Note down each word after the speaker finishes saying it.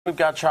We've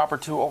got Chopper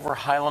 2 over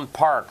Highland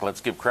Park.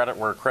 Let's give credit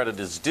where credit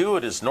is due.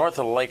 It is north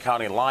of the Lake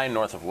County line,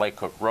 north of Lake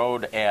Cook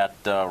Road at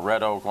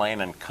Red Oak Lane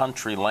and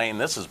Country Lane.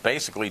 This is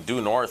basically due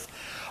north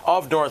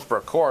of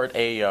Northbrook Court.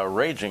 A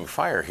raging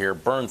fire here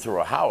burned through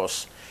a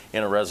house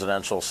in a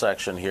residential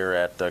section here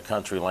at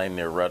Country Lane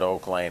near Red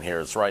Oak Lane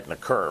here. It's right in the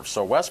curve.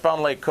 So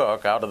westbound Lake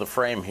Cook, out of the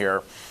frame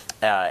here,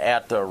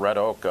 at Red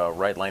Oak,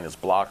 right lane is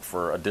blocked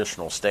for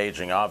additional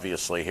staging,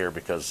 obviously, here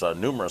because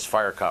numerous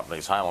fire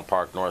companies, Highland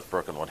Park,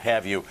 Northbrook, and what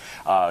have you,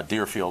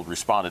 Deerfield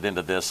responded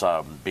into this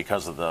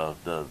because of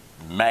the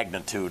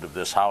magnitude of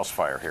this house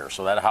fire here.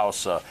 So that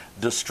house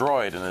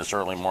destroyed in this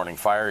early morning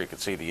fire. You can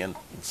see the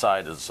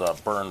inside is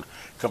burned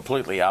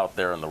completely out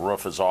there and the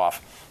roof is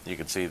off. You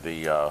can see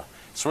the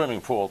swimming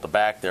pool at the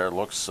back there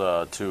looks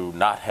to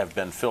not have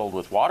been filled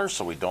with water,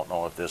 so we don't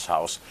know if this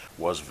house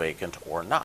was vacant or not.